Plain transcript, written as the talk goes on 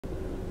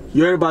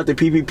You heard about the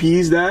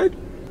PPPs, Dad?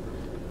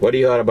 What do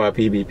you heard about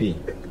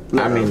PPP?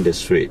 No. I'm in the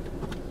street.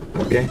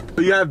 Okay?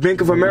 You have Bank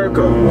of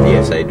America?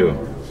 Yes, I do.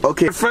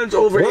 Okay. Your friends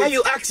over Why are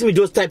you asking me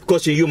those type of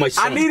questions, you my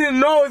son? I need to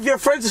know if your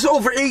friends is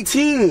over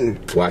 18.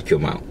 Watch your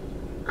mouth.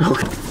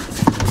 Okay.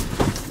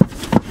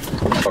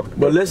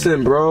 But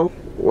listen, bro.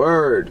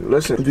 Word.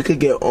 Listen, if you could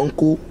get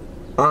uncle,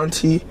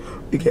 auntie,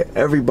 you get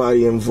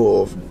everybody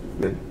involved.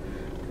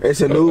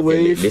 It's a new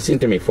wave. Listen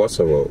to me, first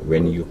of all.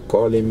 When you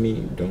calling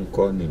me, don't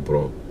call me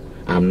bro.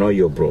 I'm not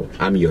your bro.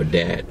 I'm your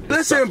dad.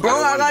 Listen, bro,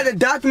 I got the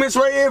documents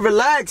right here.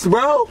 Relax,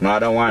 bro. No, I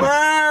don't want it.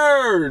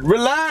 Word.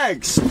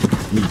 Relax.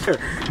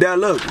 Now,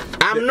 look.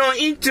 I'm not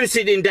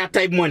interested in that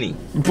type of money.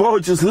 Bro,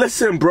 just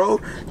listen, bro.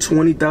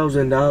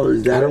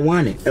 $20,000. I don't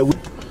want it.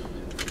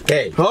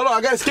 Hey. Hold on,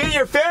 I gotta scan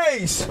your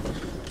face.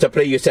 So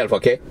play yourself,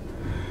 okay?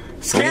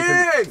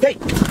 Scan. Hey.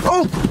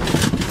 Oh.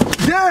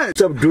 Dad.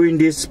 Stop doing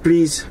this,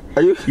 please.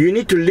 Are you? You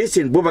need to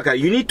listen, Bobaka.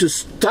 You need to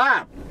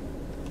stop.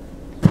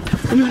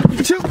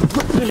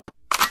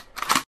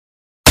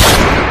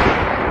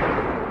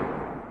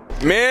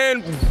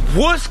 Man,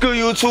 what's good,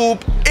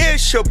 YouTube?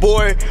 It's your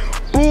boy,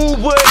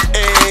 Booba,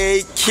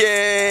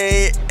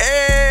 a.k.a.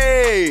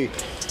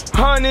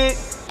 100.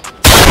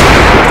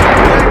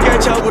 Gonna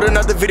catch up with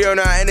another video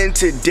now, and in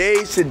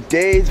today's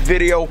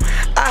video,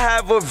 I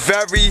have a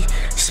very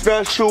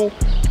special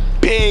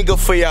banger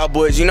for y'all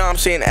boys. You know what I'm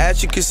saying?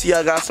 As you can see,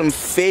 I got some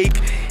fake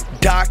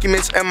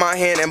documents in my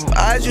hand, and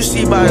as you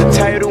see by the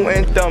title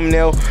and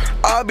thumbnail,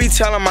 I'll be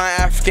telling my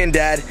African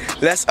dad,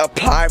 let's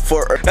apply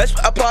for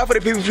the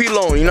PPP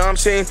loan. You know what I'm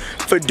saying?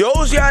 For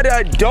those y'all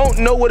that don't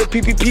know what a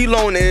PPP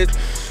loan is,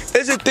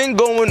 it's a thing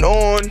going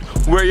on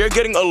where you're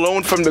getting a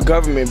loan from the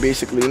government,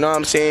 basically. You know what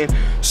I'm saying?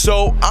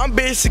 So I'm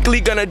basically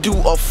gonna do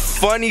a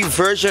funny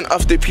version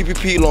of the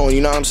PPP loan.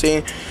 You know what I'm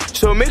saying?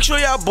 So make sure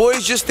y'all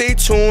boys just stay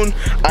tuned.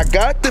 I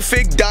got the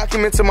fake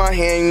documents in my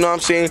hand. You know what I'm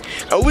saying?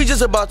 And we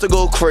just about to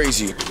go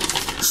crazy.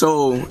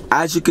 So,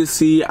 as you can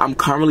see, I'm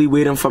currently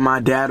waiting for my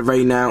dad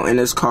right now in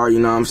his car,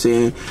 you know what I'm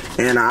saying?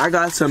 And I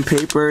got some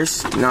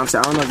papers, you know what I'm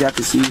saying? I don't know if y'all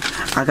can see.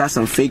 I got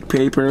some fake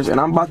papers, and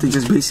I'm about to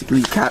just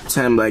basically catch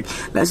him, like,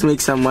 let's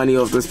make some money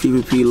off this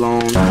PPP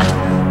loan.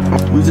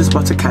 We're just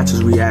about to catch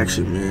his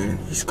reaction, man.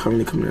 He's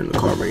currently coming in the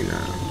car right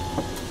now.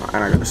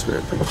 And I got a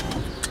spare paper.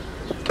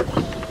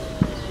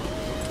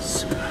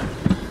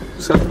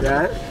 What's up,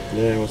 Dad?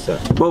 Yeah, what's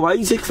up? Bro, why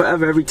you take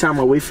forever every time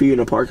I wait for you in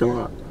the parking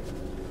lot?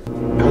 I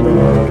don't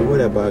want to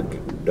worry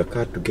about the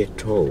car to get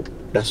towed.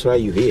 That's why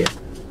you're here.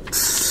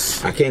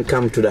 I can't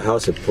come to the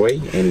house and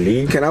pray and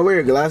leave. Can I wear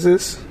your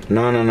glasses?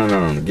 No.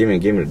 Give me.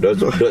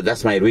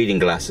 That's my reading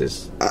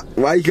glasses.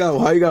 Why you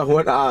got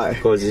one eye?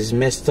 Because it's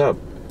messed up.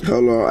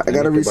 Hold on, I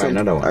gotta read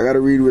another one. I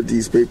gotta read with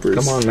these papers.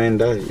 Come on, man.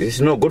 It's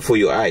not good for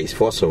your eyes,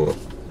 first of all.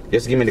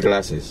 Just give me the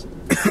glasses.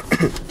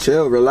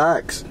 Chill,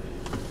 relax.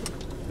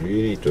 You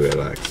need to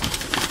relax.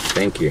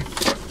 Thank you.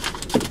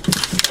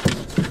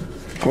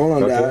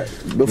 Hold on, Dad.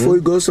 Before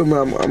you go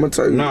somewhere, I'm gonna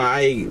tell you. No,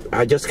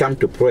 I just come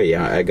to pray.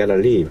 I gotta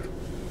leave.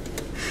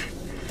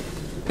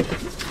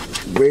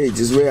 Wait,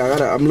 just wait.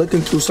 I'm looking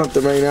through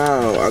something right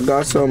now. I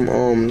got some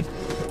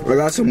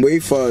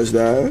wafers,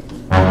 Dad.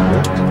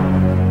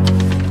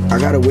 I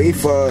got a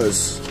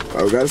wafers.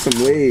 I got some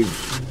wave.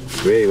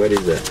 Wait, what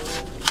is that?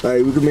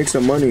 Like, we could make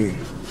some money.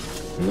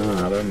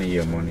 No, I don't need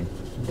your money.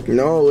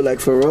 No,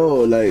 like for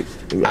real, like.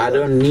 I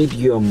don't need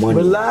your money.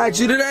 Relax,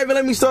 you didn't even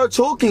let me start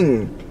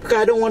talking.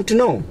 I don't want to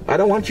know. I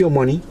don't want your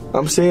money.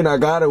 I'm saying I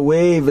got a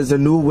wave. There's a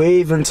new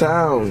wave in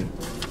town.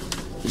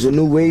 There's a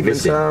new wave in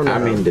town now.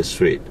 I'm in the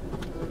street.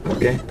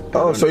 Okay?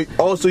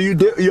 So you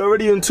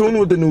already in tune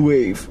with the new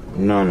wave?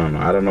 No.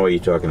 I don't know what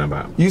you're talking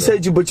about. You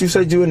said you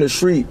in the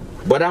street.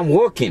 But I'm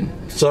working,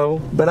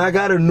 so. But I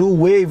got a new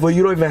wave where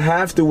you don't even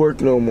have to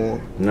work no more.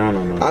 No.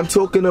 I'm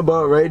talking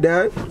about, right,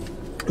 Dad?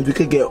 If we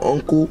could get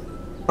uncle,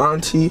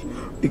 auntie,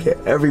 we get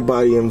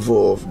everybody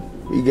involved.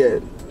 We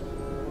get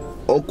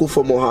uncle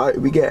from Ohio.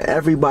 We get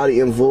everybody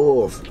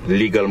involved.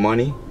 Legal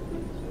money?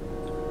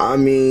 I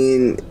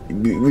mean,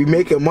 we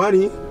making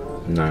money.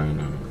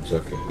 No, it's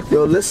okay.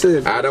 Yo,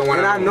 listen. I don't want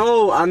to. And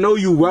I know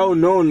you well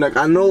known. Like,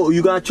 I know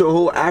you got your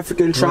whole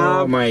African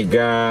tribe. Oh my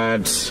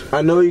God.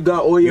 I know you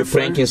got all your. You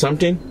pranking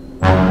something?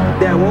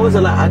 Yeah, what was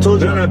it like? I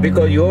told you. No,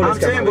 because you always. I'm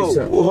saying, but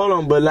hold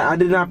on, but like, I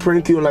did not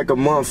prank you in like a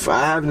month.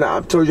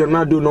 I've told you I'm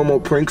not doing no more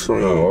pranks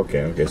on you. Oh,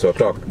 okay. So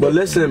talk. But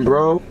listen,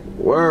 bro.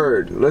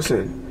 Word.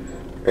 Listen.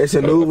 It's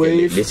a new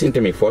wave. Listen to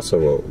me, first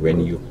of all.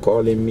 When you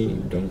calling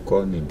me, don't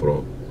call me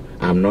bro.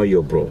 I'm not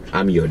your bro.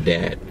 I'm your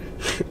dad.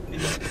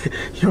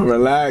 Yo,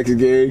 relax,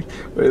 gang.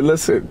 Wait,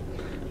 listen.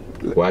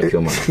 Watch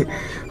your mouth.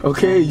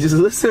 Okay, just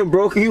listen,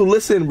 bro. Can you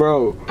listen,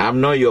 bro?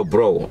 I'm not your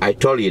bro. I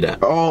told you that.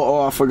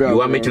 Oh, I forgot. You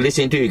want me to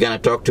listen to you? You're gonna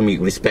talk to me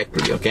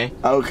respectfully, okay?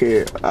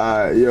 Okay.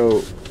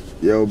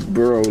 Yo,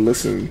 bro,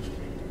 listen.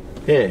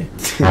 Yeah.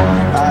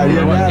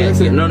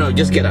 No,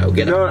 just get out.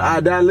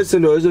 Dad,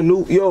 listen though. It's a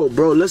new. Yo,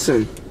 bro,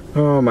 listen.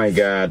 Oh my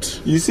God.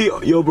 You see,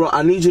 yo, bro,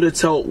 I need you to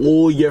tell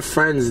all your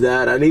friends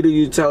that. I need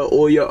you to tell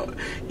all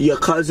your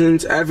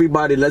cousins,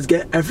 everybody. Let's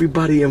get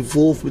everybody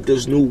involved with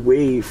this new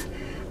wave.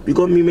 We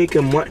gonna be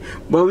making money,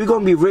 but we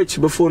gonna be rich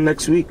before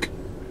next week.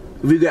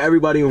 We got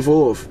everybody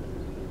involved.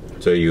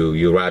 So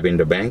you robbing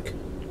the bank?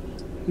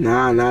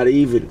 Nah, not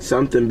even.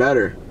 Something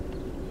better.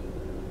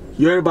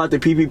 You heard about the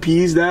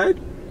PPPs, Dad?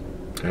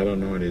 I don't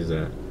know what is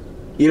that.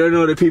 You don't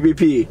know the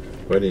PPP?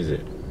 What is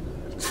it?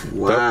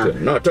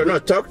 Wow.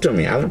 Talk to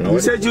me. I don't know. You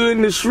said you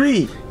in the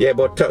street. Yeah,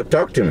 but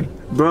talk to me.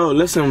 Bro,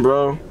 listen,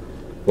 bro.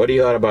 What do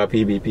you heard about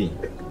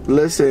PPP?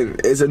 Listen,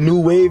 it's a new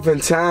wave in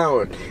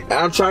town. And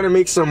I'm trying to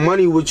make some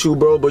money with you,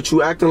 bro, but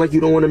you acting like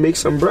you don't want to make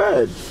some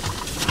bread.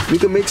 We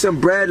can make some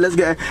bread. Let's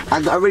get.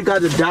 I already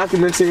got the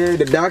documents here.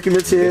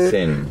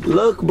 Listen.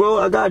 Look, bro,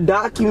 I got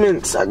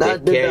documents. I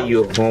got. Take care of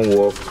your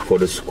homework for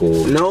the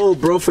school. No,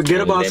 bro,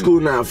 forget about school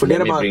now.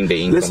 Forget about. Bring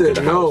the income to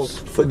the house.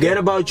 Forget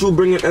about you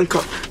bringing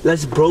income.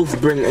 Let's both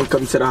bring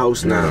income to the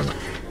house now. No.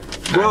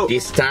 Bro, at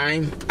this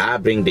time, I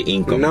bring the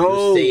income.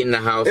 No, you stay in the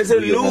house. It's a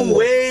new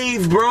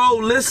wave, bro.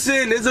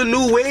 Listen, it's a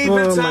new wave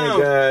in town. Oh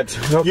my God.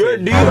 Okay.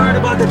 Do you heard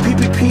about the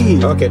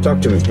PPP? Okay,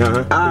 talk to me.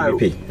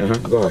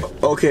 PPP. Go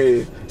ahead.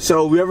 Okay,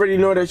 so we already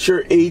know that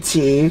you're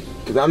 18.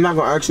 Because I'm not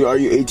gonna ask you, are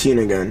you 18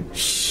 again?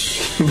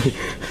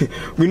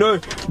 We know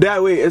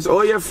that. Wait, is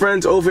all your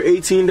friends over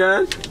 18,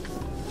 Dad?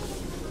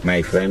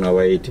 My friend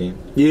over 18?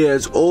 Yeah,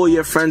 it's all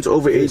your friends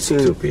over 18.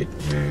 Stupid,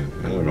 man.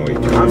 I don't know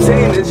what I'm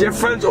saying, is your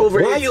friends over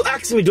 18? Why you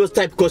asking me those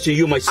type of questions,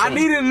 you my son? I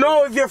need to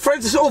know if your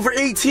friends is over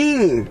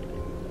 18.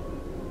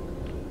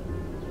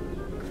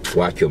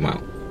 Watch your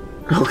mouth.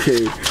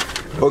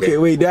 Okay,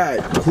 wait, Dad.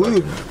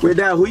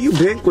 Who you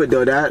bank with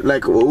though, Dad?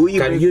 Like, who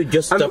you? Can you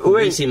just stop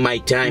wasting my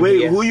time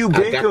here? Who you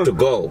banking? I got to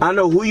go. I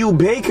know who you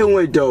banking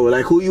with though.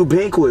 Like, who you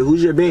bank with?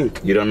 Who's your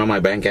bank? You don't know my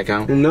bank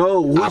account?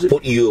 No. I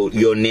put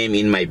your name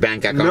in my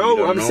bank account.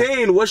 No, I'm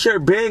saying, what's your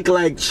bank?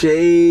 Like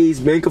Chase,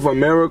 Bank of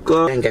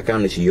America. Bank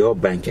account is your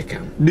bank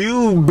account. Do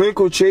you bank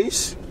with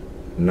Chase?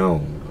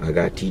 No, I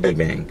got TD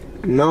Bank.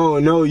 No,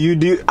 you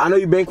do. I know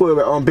you bank with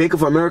Bank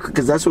of America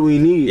because that's what we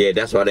need. Yeah,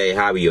 that's what they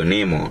have your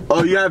name on.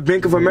 Oh, you have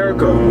Bank of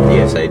America?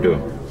 Yes, I do.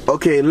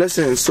 Okay,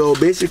 listen. So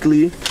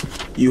basically,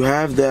 you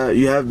have that.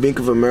 You have Bank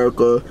of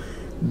America.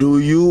 Do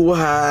you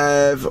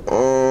have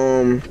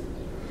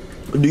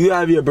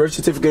your birth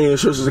certificate and your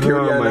social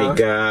security? Oh my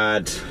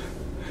God.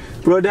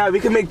 Bro, Dad, we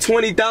can make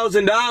 $20,000.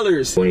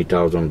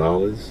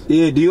 $20,000?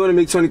 Yeah. Do you want to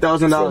make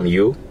 $20,000 from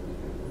you?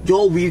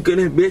 Yo, we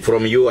gonna bitch.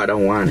 From you, I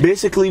don't want it.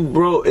 Basically,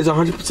 bro, it's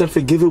 100%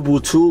 forgivable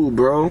too,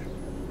 bro.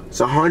 It's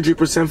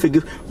 100%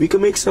 forgivable. We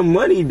can make some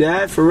money,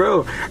 Dad, for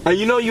real. And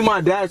you know you my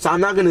dad, so I'm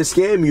not gonna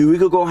scam you. We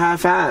could go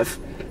half-half.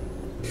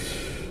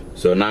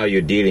 So now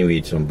you're dealing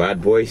with some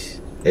bad boys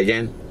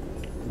again?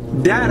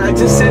 Dad, I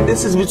just said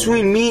this is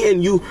between me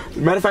and you.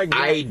 Matter of fact,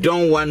 Dad, I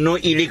don't want no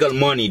illegal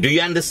money. Do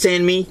you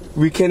understand me?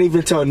 We can't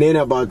even tell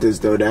Nana about this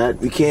though, Dad.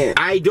 We can't.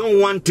 I don't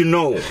want to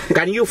know.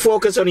 Can you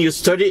focus on your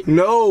study?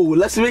 No,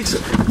 let's make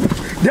some.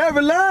 Dad,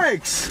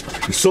 relax.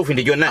 Sophie,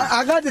 did you not?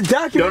 I got the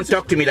documents. Don't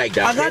talk to me like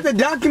that. I got the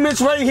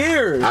documents right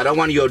here. I don't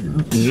want your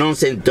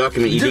nonsense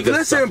document. Just illegal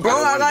listen, stuff. bro.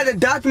 I got the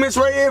documents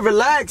right here.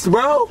 Relax,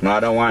 bro. No, I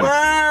don't want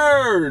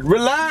it.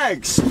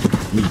 Relax.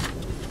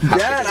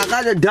 Dad, I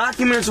got the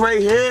documents right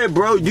here,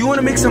 bro. Do you want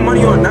to make some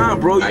money or not,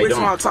 bro? You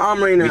wasting my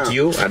time right now. With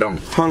you, I don't.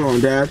 Hold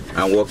on, Dad.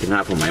 I'm working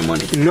hard for my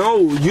money. No,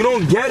 you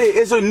don't get it.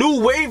 It's a new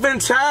wave in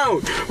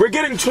town. We're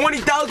getting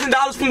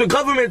 $20,000 from the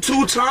government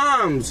 2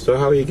 times. So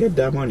how you get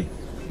that money?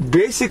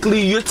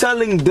 Basically, you're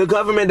telling the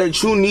government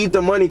that you need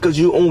the money because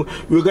you own.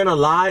 We're gonna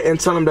lie and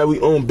tell them that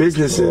we own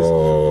businesses.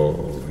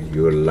 Oh,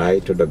 you lie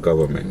to the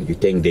government. You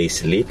think they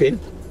sleeping?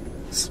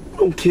 I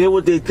don't care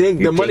what they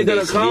think. The money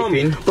gonna come.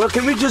 Sleeping? But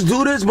can we just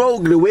do this, bro?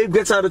 The wave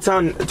gets out of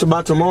town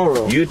by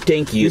tomorrow. You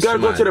think you gotta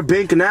go to the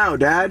bank now,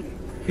 Dad.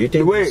 You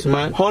think you're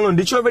smart? Hold on.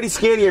 Did you already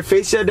scan your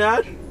face yet,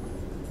 Dad?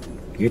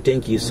 You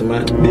think you're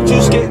smart? Did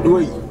you scan?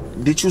 Wait.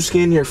 Did you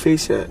scan your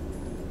face yet?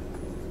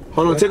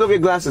 Hold on. Take off your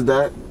glasses,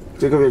 Dad.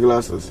 Take off your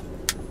glasses.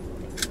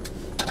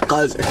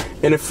 Cause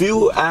in a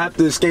few I have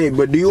to escape.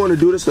 But do you want to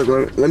do this?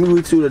 Look, let me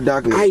read through the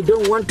document. I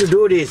don't want to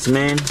do this,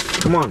 man.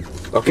 Come on.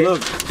 Okay.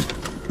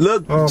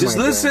 Look, oh just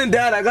listen,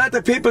 Dad. I got the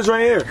papers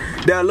right here.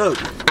 Dad, look.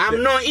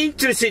 I'm not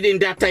interested in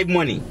that type of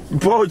money.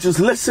 Bro,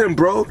 just listen,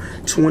 bro.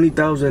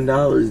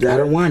 $20,000, Dad. I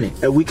don't want it.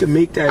 And we can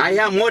make that. I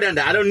have more than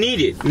that. I don't need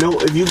it. No,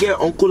 if you get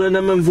Uncle and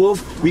them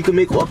involved, we can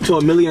make up to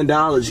 $1 million.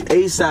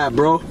 ASAP,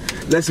 bro.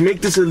 Let's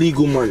make this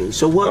illegal money.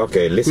 So what?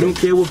 Okay, listen. We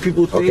don't care what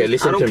people think. Okay,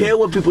 listen I don't care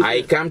what people think.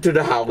 I come to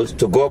the house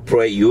to go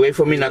pray. You wait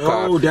for me in the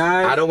car. No,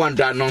 Dad. I don't want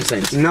that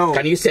nonsense. No.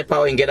 Can you step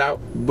out and get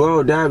out?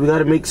 Bro, Dad, we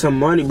gotta make some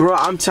money. Bro,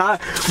 I'm tired.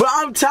 Bro,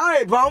 I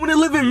want to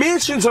live in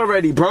mansions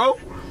already, bro.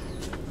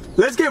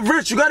 Let's get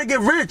rich. You gotta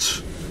get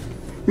rich.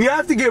 We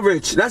have to get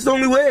rich. That's the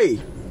only way.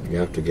 You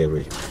have to get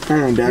rich.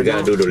 Hold on, Dad. You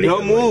gotta do the legal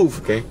Don't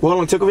move. Way, okay? Hold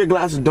on, take off your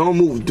glasses. Don't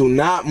move. Do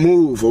not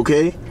move,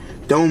 okay?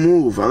 Don't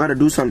move. I gotta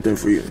do something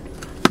for you.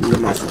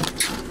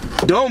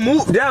 Don't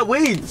move. Dad,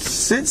 wait.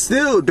 Sit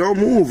still. Don't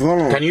move.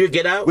 Hold on. Can you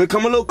get out? Wait,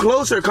 come a little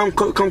closer. Come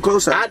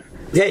closer.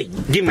 Hey,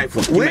 give my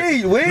phone.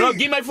 Wait. No,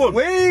 give my phone.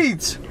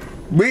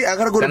 Wait, I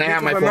gotta go to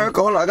Bank of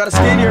America. Hold on, I gotta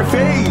scan your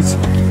face.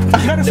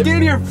 I gotta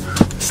scan your.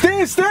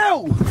 Stand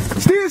still.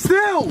 Stand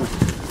still.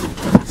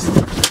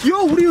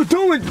 what are you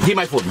doing? Give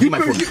my phone. Give my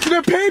phone.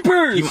 The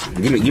papers.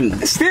 Give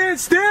me. Stand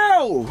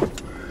still.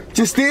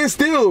 Just stand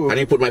still. I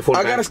didn't put my phone I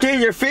back. gotta scan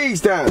your face,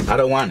 Dad. I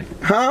don't want it.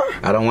 Huh?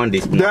 I don't want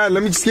this. Dad,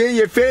 let me scan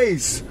your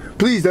face.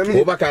 Please, let me.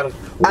 Boubacar,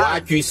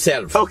 watch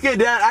yourself. Okay,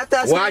 Dad, after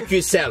I scan... Watch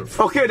yourself.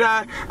 Okay,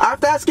 Dad,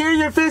 after I scan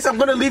your face, I'm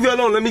gonna leave you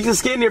alone. Let me just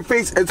scan your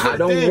face. I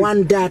don't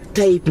want that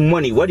type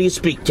money. What do you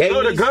speak Chinese?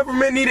 No, the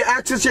government need to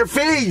access your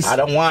face. I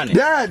don't want it.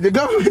 Dad, the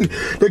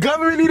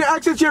government need to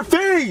access your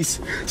face.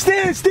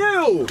 Stand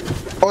still.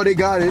 Oh, they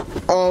got it.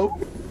 Oh.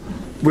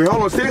 Wait,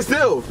 hold on, stand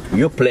still.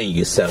 You're playing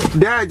yourself.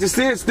 Dad, just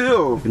stand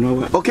still. You know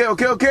what? Okay.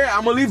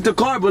 I'm gonna leave the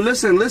car, but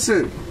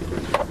listen.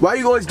 Why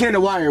you always getting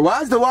the wire?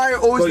 Why is the wire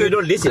always... So you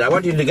don't listen. I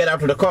want you to get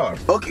out of the car.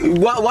 Okay,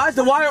 why is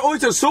the wire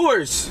always a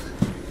source?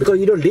 Because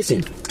you don't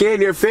listen.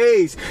 Scan your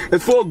face.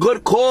 It's for a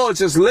good cause.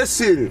 Just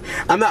listen.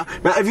 Now,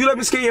 if you let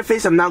me scan your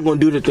face, I'm not gonna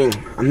do the thing.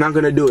 I'm not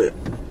gonna do it.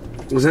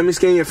 Just let me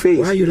scan your face.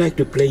 Why you like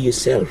to play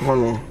yourself? Hold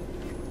on.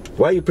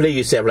 Why you play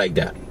yourself like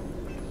that?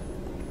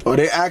 Oh,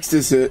 they asked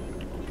us it.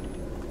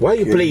 Why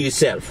you play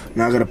yourself?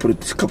 Now I gotta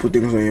put a couple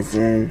things on your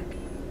phone.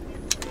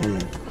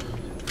 Hold on.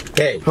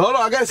 Hey. Hold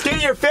on, I gotta scan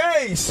your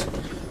face.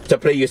 To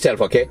play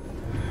yourself, okay?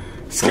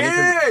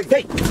 Scan!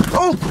 Hey!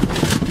 Oh!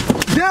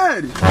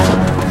 Dad!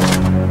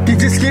 He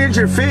just scanned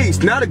your face.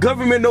 Now the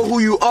government know who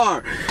you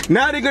are.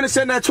 Now they're gonna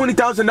send that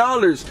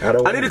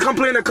 $20,000. I need to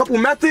complete a couple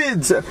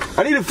methods.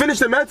 I need to finish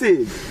the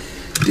method.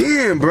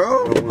 Damn,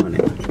 bro. I don't want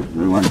it. I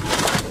don't want it.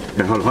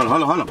 Hey, hold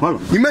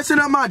on. You messing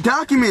up my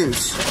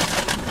documents.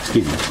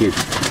 Excuse me.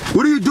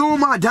 What are you doing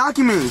with my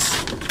documents?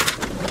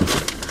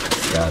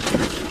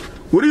 Garbage.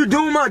 What are you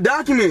doing with my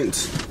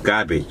documents?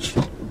 Garbage.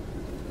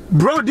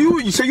 Bro,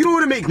 so you don't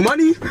want to make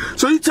money?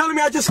 So you telling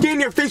me I just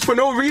scanned your face for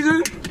no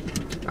reason?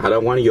 I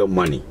don't want your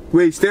money.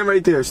 Wait, stand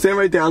right there. Stand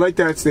right there. I like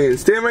that stand.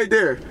 Stand right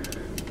there.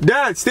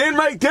 Dad, stand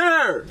right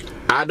there.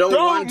 I don't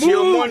want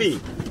your money.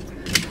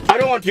 I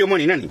don't want your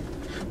money, Nani.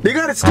 They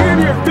gotta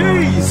scan your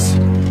face.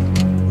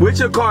 Where's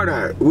your card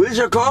at? Where's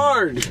your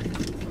card?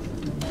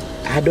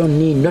 I don't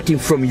need nothing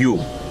from you.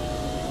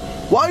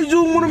 Why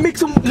you want to make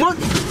some money?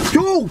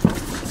 Yo!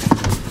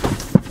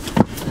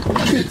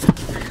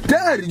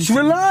 Dad, just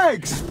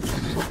relax.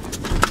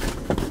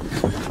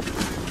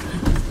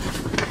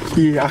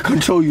 Yeah, I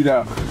control you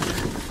now.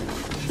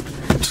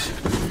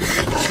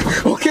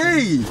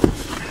 Okay.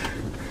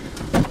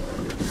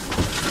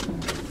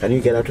 Can you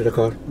get out of the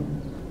car?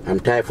 I'm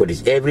tired for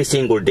this every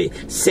single day.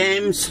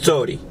 Same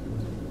story.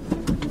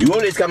 You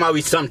always come out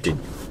with something.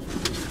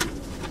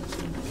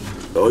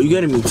 Oh, you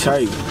getting me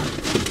tight.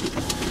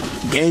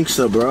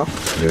 Gangster, bro.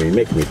 You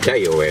make me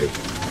tired already.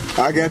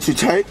 I got you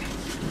tight.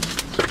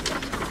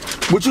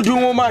 What you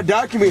doing with my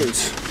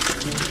documents?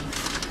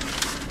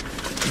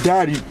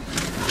 Daddy.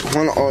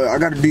 Hold on, oh, I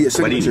gotta do your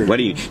signature. What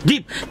do you?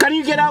 Deep, can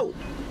you get out?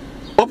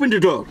 Open the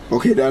door.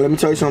 Okay, Dad, let me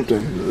tell you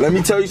something. Let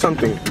me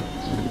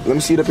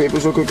see the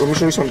papers real quick. Let me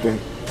show you something.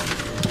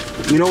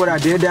 You know what I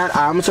did, Dad?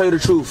 I'm gonna tell you the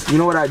truth. You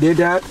know what I did,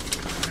 Dad?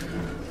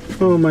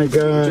 Oh my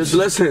God. Just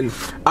listen.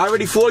 I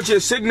already forged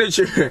your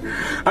signature.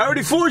 I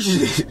already forged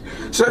it.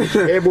 So,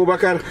 hey,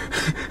 Boubacar.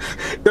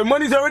 The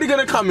money's already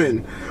gonna come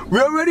in.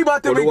 We're already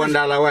about to make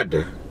 $1 what?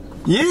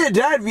 Yeah,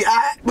 Dad.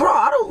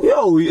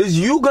 Is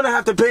you gonna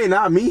have to pay,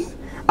 not me.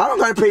 I don't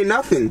gotta pay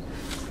nothing.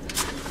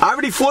 I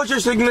already forged your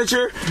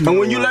signature, and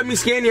when you let me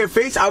scan your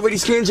face, I already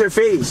scanned your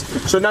face.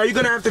 So now you're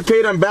gonna have to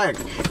pay them back.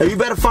 And you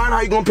better find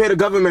how you're gonna pay the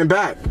government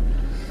back.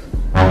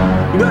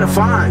 You better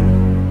find.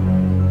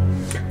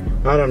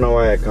 I don't know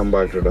why I come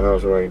back to the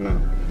house right now.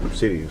 I'm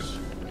serious.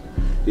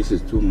 This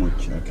is too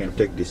much. I can't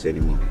take this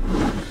anymore.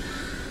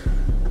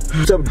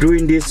 Stop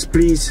doing this,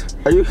 please.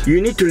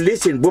 You need to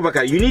listen,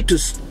 Boubacar. You need to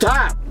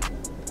stop.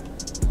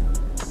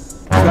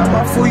 Got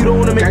my food, you don't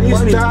want to make money,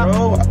 money,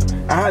 bro.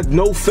 I had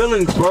no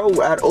feelings,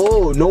 bro, at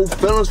all. No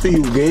feelings for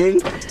you,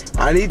 gang.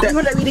 I need that.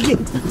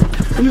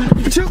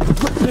 Chill.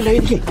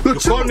 You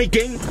call me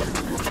gang?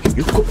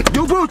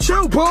 Yo, bro,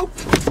 chill, bro.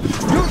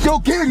 Yo,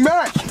 gang,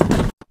 Mac.